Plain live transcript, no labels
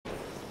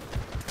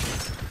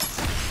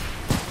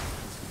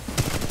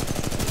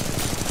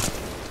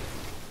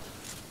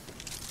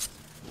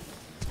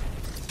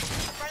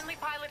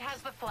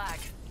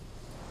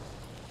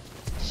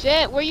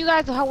Shit, where you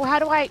guys? How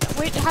do I?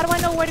 Wait, how do I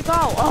know where to go?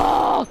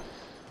 Oh,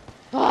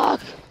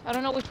 fuck! I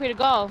don't know which way to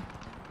go.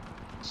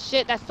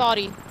 Shit, that's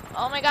Saudi.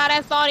 Oh my God,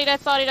 that's Saudi.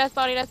 That's Saudi. That's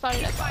Saudi. That's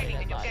Saudi. That's Saudi.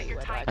 Where do I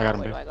go?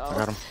 Where do I go? I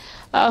got him.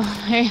 Oh,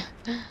 hey.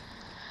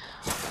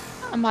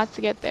 I'm about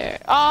to get there.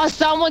 Oh,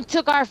 someone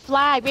took our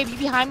flag. Baby, you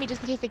behind me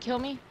just in case they kill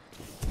me?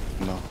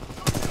 No.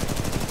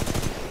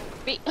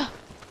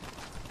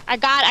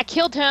 I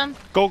killed him.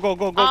 Go. Where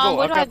do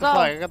I got I the go?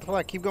 flag. I got the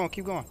flag. Keep going.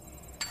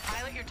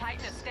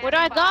 Where do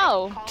I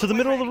go? To the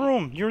middle of the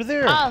room. You're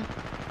there.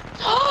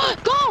 Oh,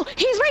 go!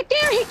 He's right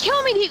there. He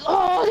killed me.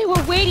 They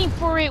were waiting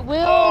for it,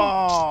 Will.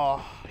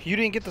 Oh, you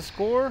didn't get the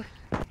score?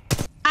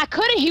 I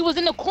couldn't. He was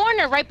in the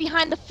corner right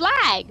behind the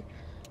flag.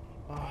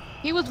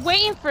 He was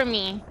waiting for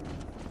me.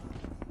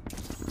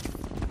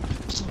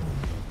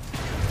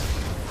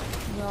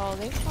 Yo,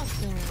 they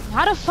fucking...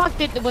 How the fuck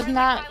did it was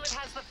not...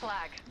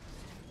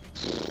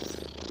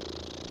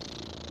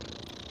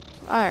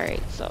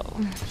 Alright, so...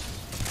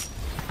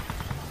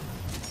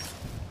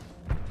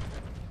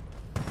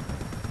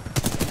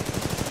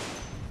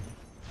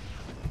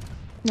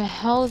 The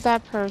hell is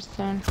that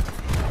person?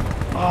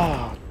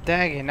 Oh,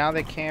 dang it. Now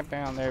they camping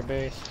on their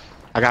base.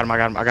 I got him.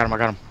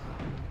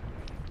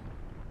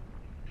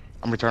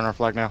 I'm returning our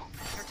flag now.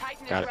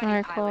 Got it.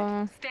 Alright,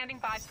 cool. Standing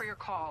by for your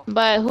call.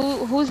 But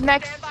who's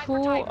next?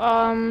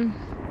 I'm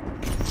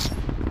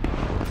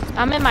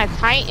in my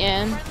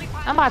Titan.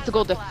 I'm about to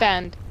go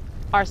defend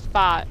our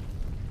spot.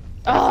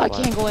 Oh, I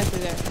can't go in through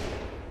there.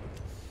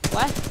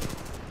 What?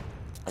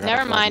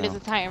 Never mind, there's a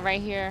Titan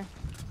right here.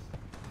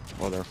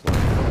 Oh, they're flag.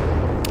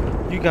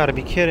 You gotta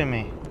be kidding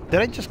me.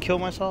 Did I just kill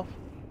myself?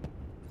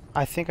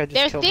 I think I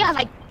just killed myself.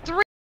 Like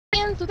 3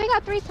 Titans. Do they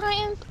got 3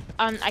 Titans?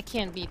 I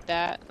can't beat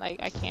that. Like,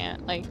 I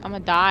can't. Like, I'm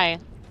gonna die.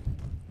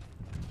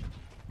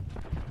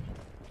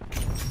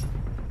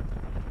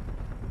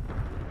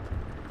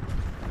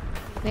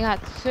 They got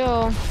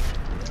 2.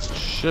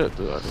 Shit,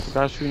 dude. The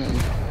guy's shooting at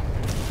me.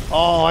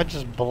 Oh, I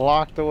just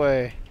blocked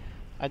away.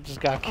 I just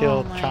got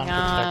killed trying to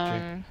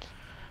protect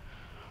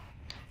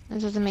you.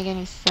 This doesn't make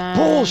any sense.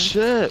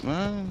 Bullshit,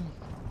 man.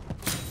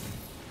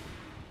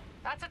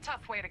 That's a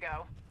tough way to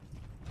go.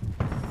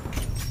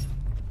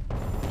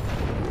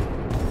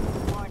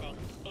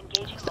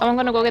 So I'm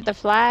gonna go get the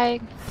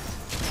flag. You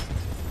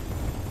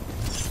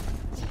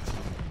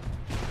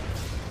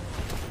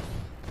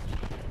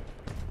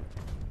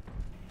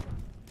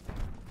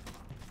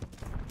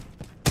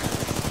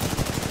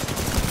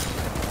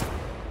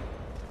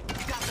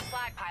got the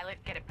flag, pilot.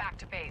 Get it back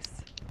to base.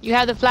 You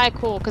have the flag,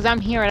 cool, because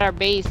I'm here at our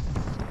base.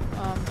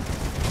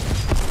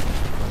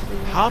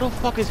 How the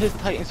fuck is his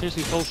Titan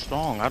seriously so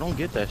strong? I don't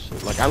get that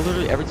shit. Like, I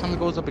literally, every time he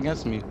goes up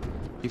against me,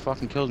 he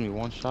fucking kills me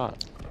 1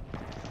 shot.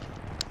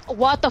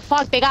 What the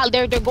fuck?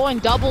 They're going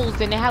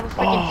doubles and they have a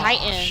freaking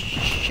Titan.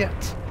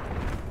 Shit.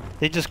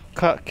 They just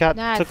took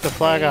the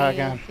flag out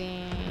again.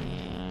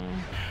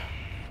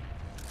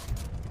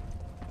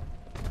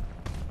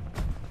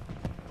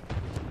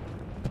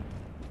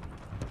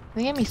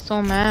 They get me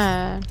so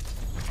mad.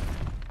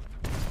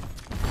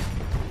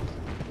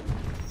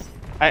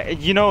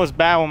 You know it's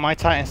bad when my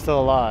Titan's still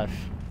alive.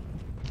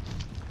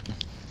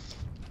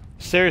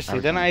 Seriously,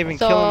 they're not even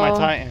killing my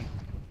Titan.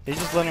 They're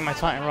just letting my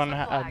Titan run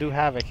do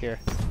havoc here.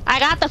 I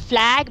got the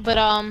flag, but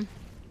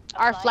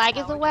our flag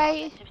is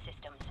away.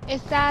 It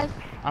says.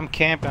 I'm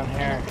camping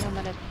here. I'm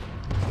gonna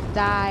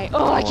die.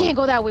 Oh, I can't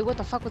go that way. What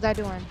the fuck was I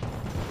doing?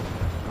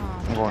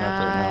 Oh my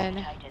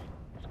God.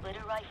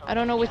 I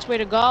don't know which way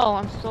to go.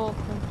 I'm so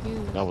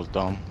confused. That was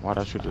dumb. Why'd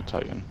I shoot the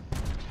Titan?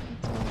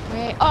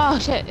 Wait. Oh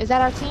shit! Is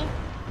that our team?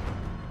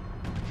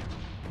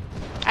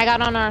 I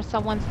got on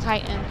someone's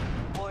Titan.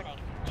 Warning,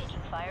 taking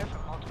fire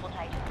from multiple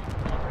Titans.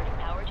 Diverting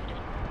power to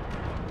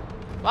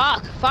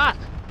Fuck.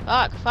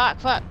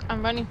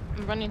 I'm running.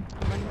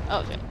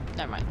 Oh shit.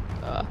 Never mind.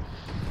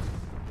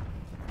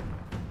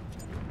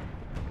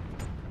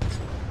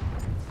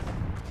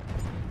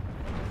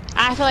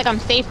 I feel like I'm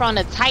safer on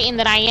the Titan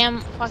than I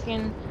am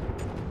fucking...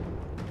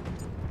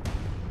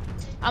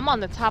 I'm on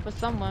the top of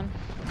someone.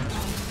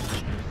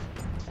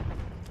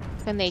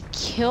 Can they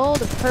kill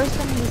the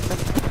person who's the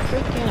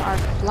freaking our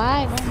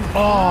flag?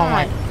 Oh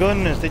my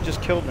goodness, they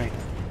just killed me.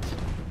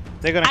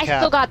 They're gonna cap. I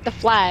still got the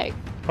flag.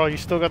 Oh, you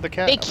still got the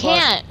cat? They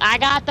can't. I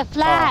got the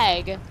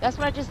flag. That's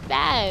what I just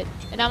said.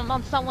 And I'm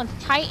on someone's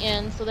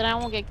Titan so that I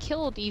won't get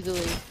killed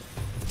easily.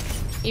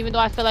 Even though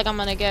I feel like I'm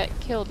gonna get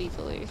killed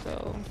easily,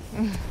 so...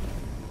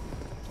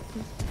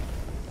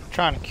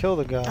 Trying to kill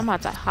the guy. I'm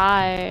about to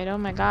hide. Oh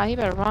my God, he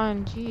better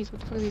run. Jeez,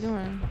 what the fuck is he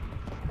doing?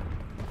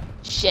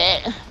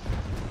 Shit.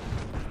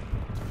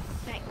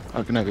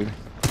 Oh, good night, baby.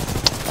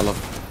 I love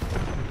it.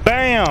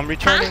 Bam!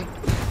 Returning.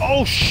 Huh?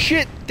 Oh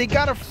shit! They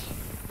got a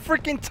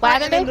freaking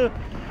Titan in the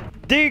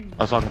dig.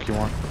 I was talking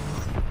Q1.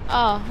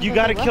 Oh. You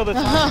gotta kill the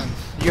Titans.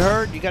 You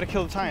heard? You gotta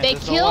kill the Titans. They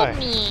There's killed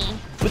me.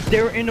 But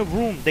they're in the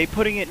room. They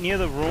putting it near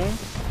the room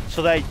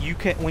so that you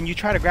can, when you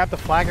try to grab the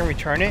flag and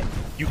return it,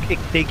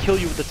 they kill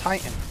you with the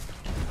Titan.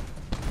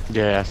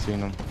 Yeah, I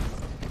seen them.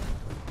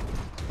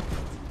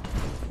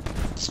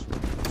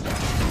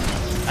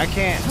 I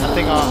can't. I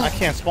think I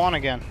can't spawn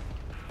again.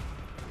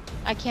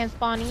 I can't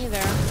spawn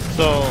either.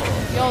 So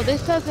Yo,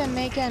 this doesn't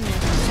make any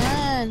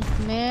sense,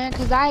 man.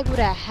 Cause I would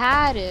have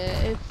had it.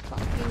 It's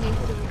fucking. They would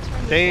have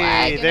returned the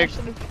flag. And I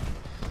should've-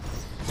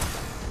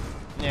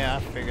 yeah, I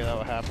figured that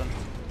would happen.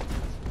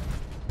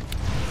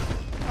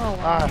 Oh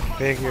wow. I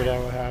figured that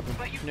would happen.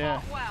 But you Yeah.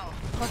 fought well.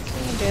 What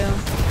can you do?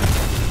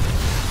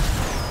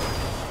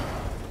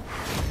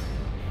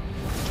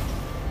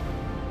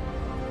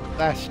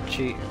 That's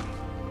cheating.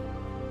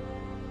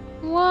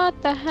 What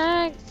the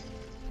heck?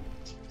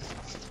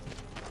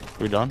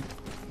 We done?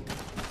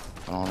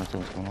 I don't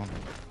understand what's going on.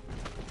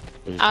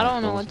 I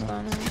don't know what's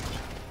going on.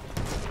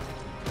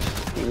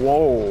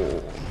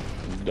 Whoa.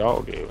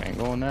 Dog, it ain't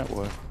going that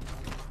way.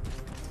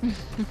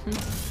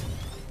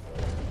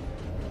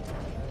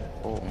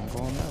 Oh, I'm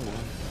going that way.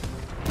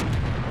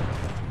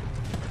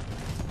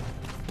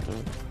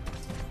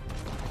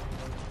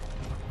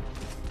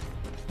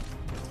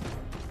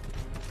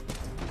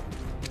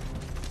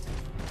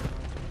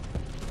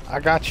 I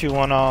got you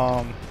on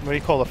what do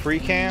you call a free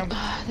cam?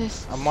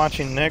 This. I'm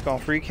watching Nick on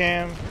free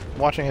cam,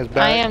 watching his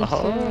back. I am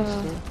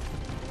Oh, too.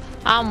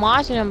 I'm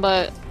watching him,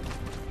 but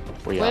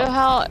we where the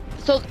out. hell?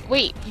 So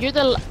wait, you're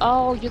the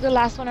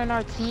last one on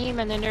our team,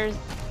 and then there's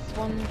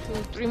 1, 2,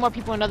 3 more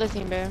people on another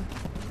team, babe.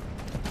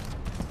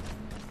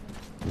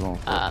 You going?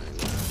 Um,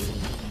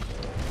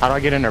 How do I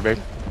get in there, babe?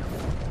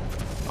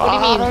 What do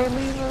you mean? They're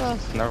leaving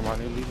us. Never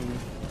mind, they're leaving me.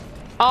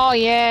 oh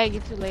yeah,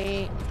 you're too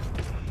late.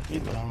 You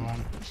dumb.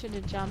 You should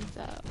have jumped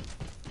up.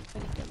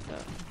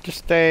 Just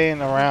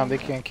staying around. They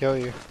can't kill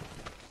you.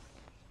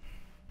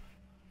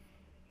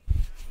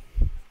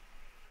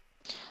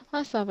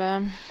 That's not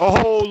bad.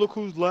 Oh, look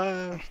who's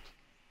last.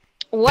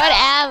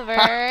 Whatever.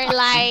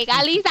 Like,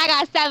 at least I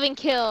got 7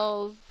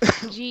 kills.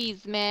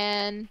 Jeez,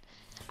 man.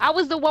 I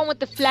was the one with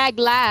the flag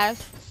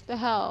last. The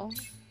hell.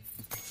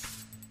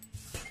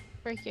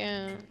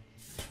 Freaking.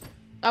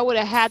 I would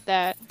have had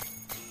that.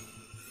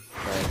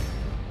 But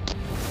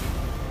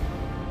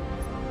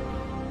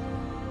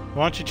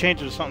Why don't you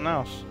change it to something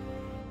else?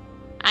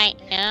 I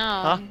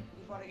am. Huh?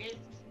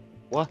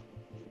 What?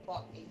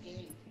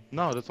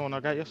 No, that's the one I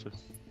got yesterday.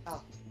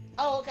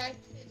 Oh, okay.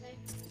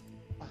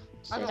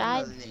 Should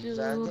I do?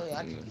 do?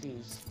 I'm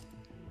confused.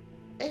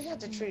 They got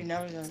the tree and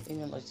everything.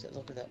 Even like,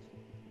 look at that.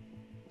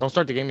 Don't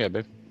start the game yet,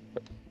 babe.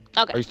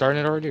 Okay. Are you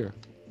starting it already? Or?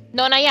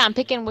 No, not yet. I'm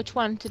picking which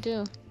one to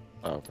do.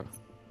 Oh, okay.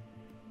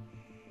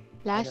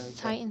 Last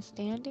Titan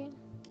standing?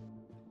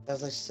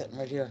 That's like sitting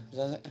right here,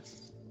 doesn't it?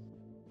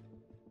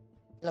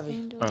 Love you.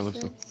 Windows Alright,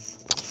 listen.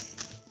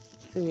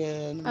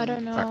 Yeah. I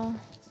don't know.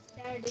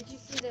 Dad, did you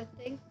see the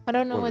thing? I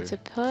don't know What what to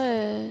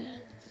put.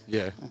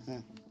 Yeah.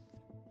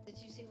 Did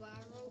you see what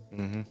I wrote?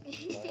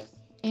 Mm-hmm.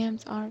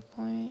 Amp's art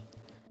point.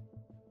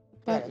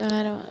 But no,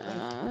 I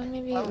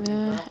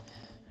don't.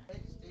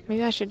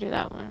 Maybe I should do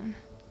that one.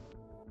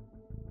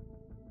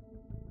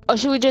 Or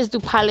should we just do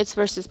pilots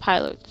versus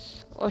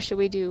pilots? Or should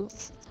we do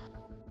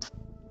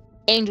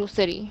Angel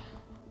City?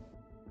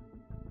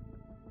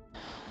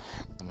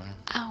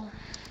 Ow.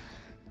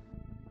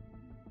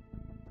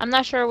 I'm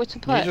not sure what to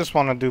put. You just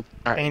want to do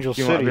All right, Angel I'll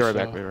City. be right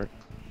so- back, be right.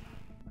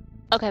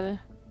 Okay, then.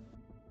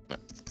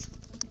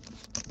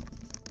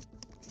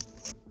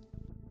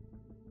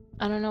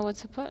 I don't know what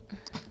to put.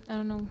 I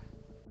don't know.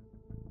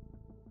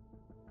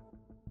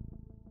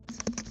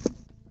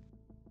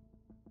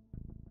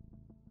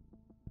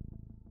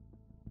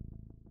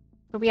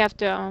 But we have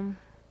to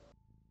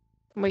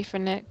wait for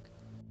Nick.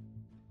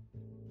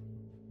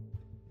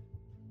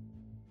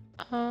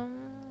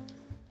 I'm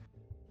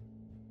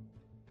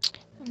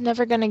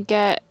never gonna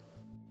get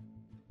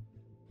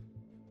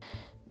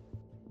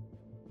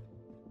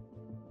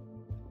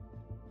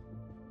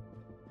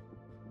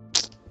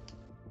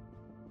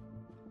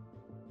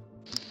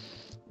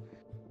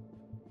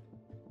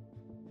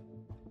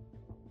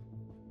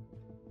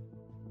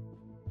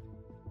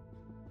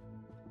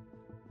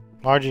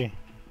RG,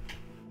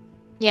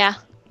 yeah.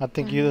 I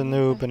think you're the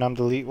noob and I'm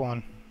the elite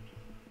one.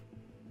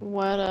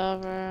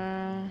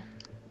 Whatever.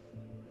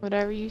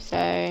 Whatever you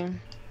say.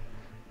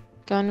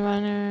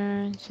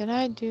 Gunrunner. Should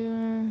I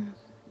do?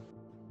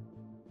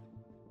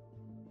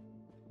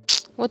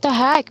 What the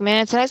heck,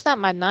 man? Tonight's not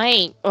my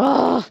night.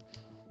 Ugh.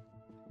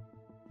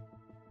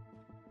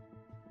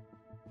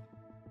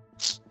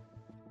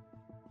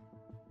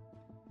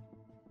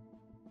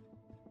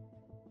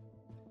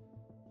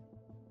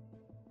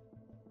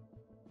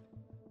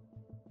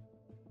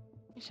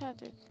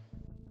 Shut it.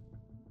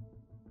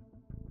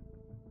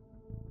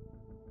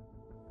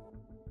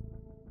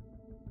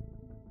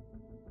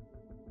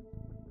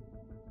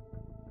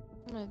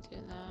 I'm gonna do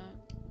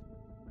that.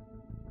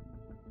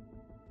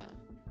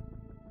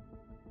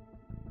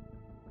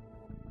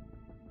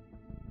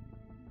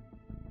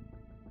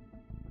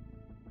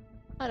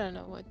 I don't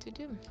know what to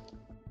do.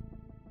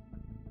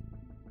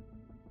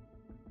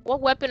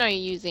 What weapon are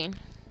you using?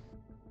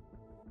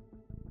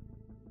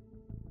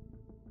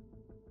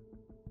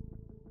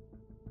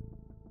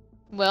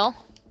 Well,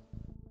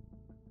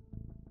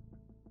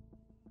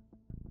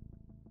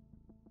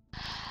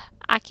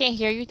 I can't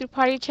hear you through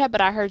party chat,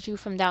 but I heard you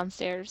from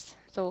downstairs.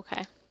 So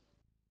okay.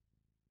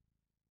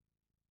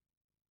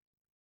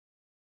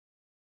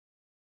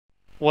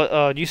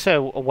 What, you said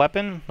a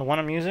weapon? The one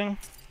I'm using?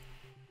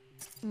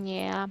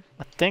 Yeah.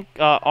 I think,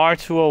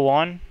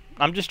 R201.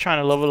 I'm just trying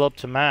to level up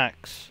to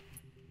max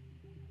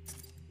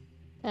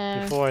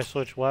before I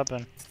switch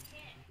weapon.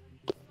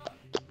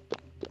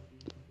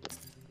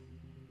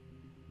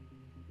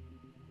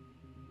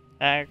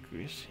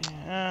 Accuracy,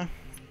 I'm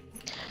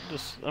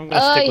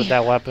gonna stick with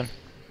that weapon.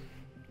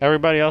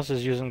 Everybody else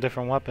is using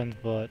different weapons,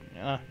 but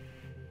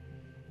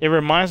it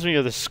reminds me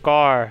of the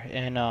Scar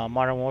in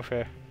Modern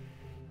Warfare.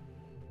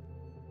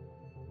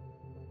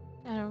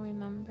 I don't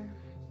remember.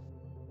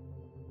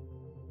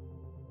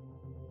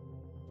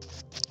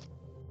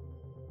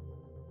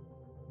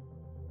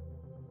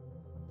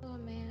 Oh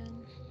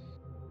man.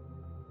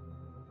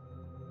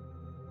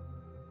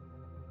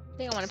 I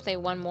think I want to play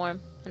one more,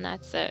 and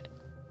that's it.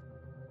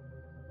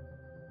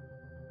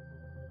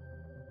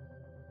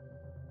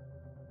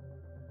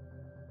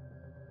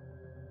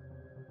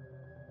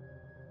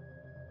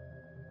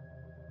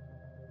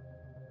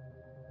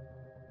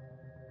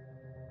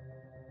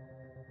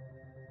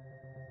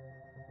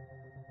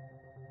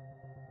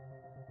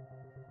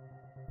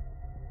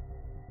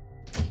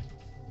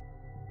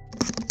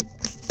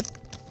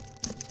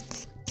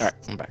 Alright,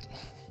 I'm back.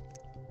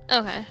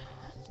 Okay.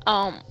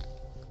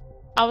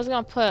 I was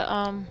gonna put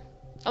I'm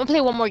gonna play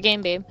one more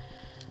game, babe.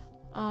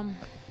 Let's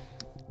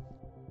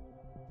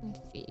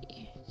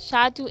see. Should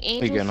I do You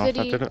Angel getting off City?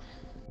 after that?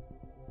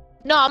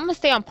 No, I'm gonna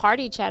stay on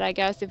party chat, I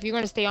guess. If you're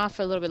gonna stay on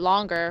for a little bit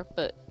longer,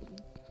 but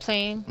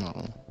playing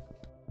No.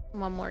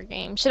 one more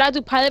game. Should I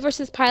do Pilot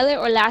versus Pilot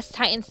or Last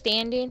Titan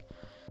Standing?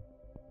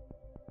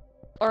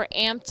 Or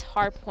Amped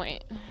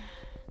Hardpoint?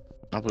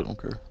 I really don't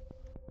care.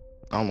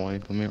 I don't know why you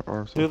put me in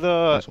R. So Do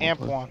the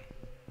amp one.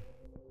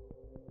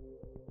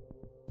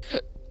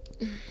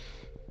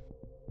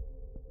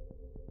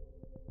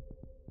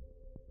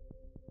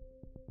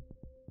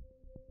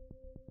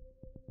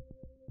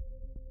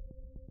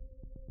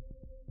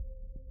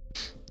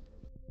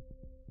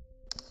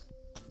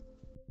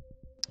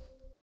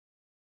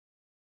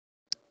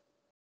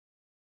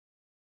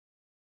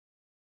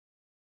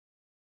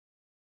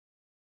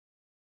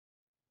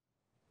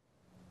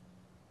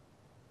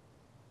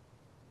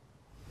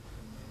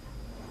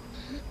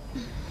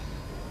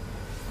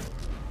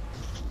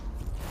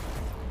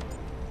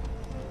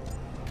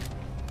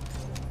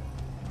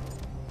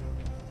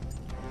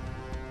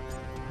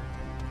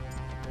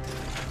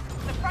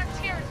 The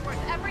frontier is worth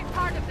every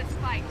part of this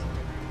fight.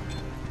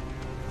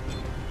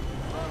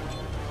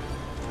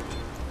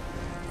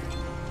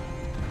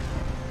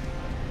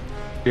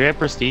 You have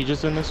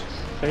prestigious in this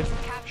phase?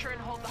 Capture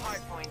and hold the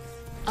hard points.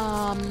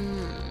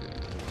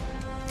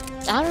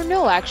 I don't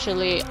know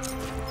actually.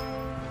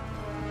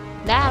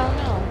 That I don't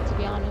know, to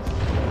be honest.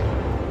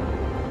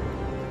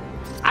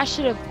 I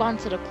should have gone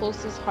to the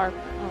closest hard.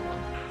 Oh well.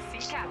 C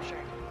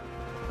captured.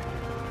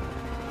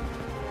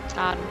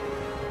 Got him.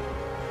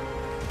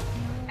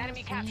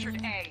 Enemy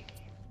captured A.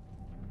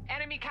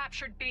 Enemy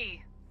captured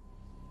B.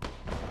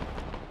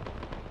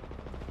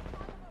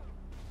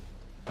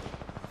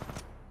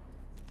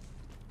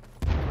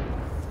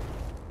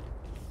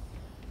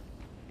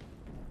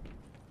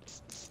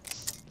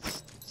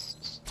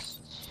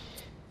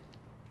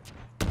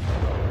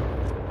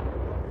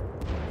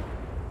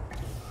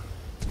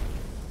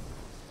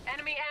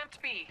 Enemy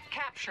amped B.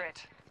 Capture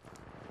it.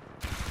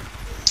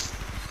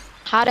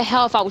 How the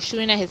hell if I was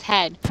shooting at his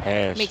head?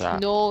 Makes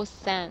Headshot. no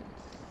sense.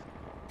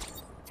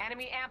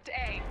 Enemy amped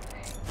A.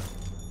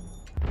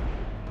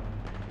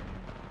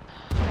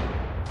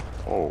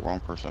 Oh, wrong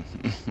person.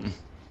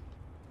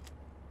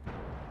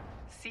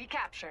 C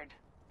captured.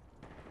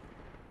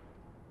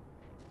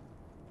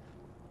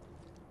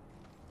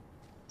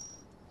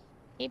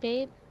 Hey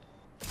babe.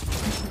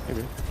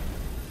 Maybe.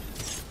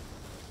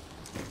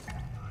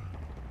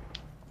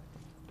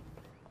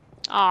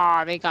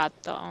 Aw, they got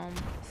the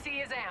C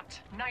is amped.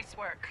 Nice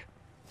work.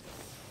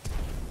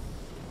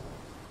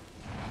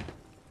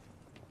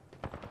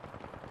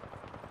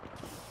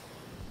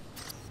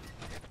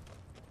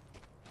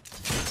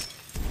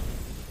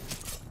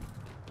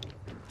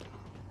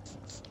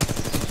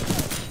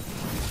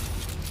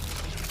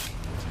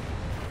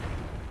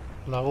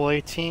 Level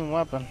 18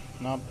 weapon.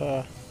 Not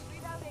bad.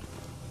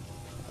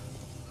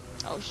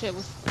 oh shit,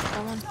 what's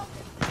someone?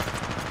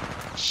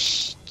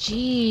 Shh,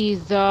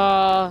 jeez,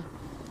 We're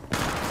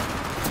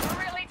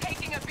really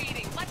taking a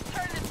beating. Let's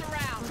turn this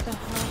around. what the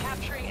hell?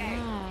 Capturing A.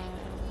 Ah.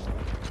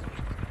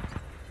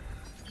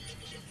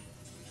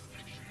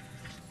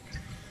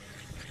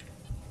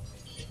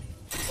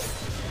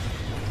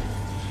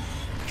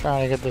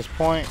 Trying to get this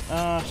point.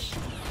 A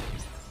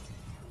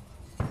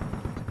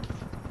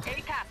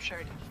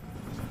captured.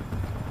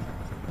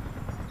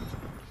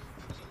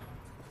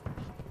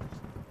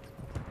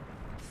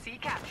 C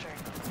captured.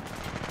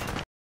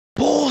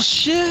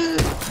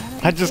 Bullshit!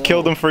 I just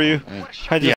killed him for you. Yeah. I just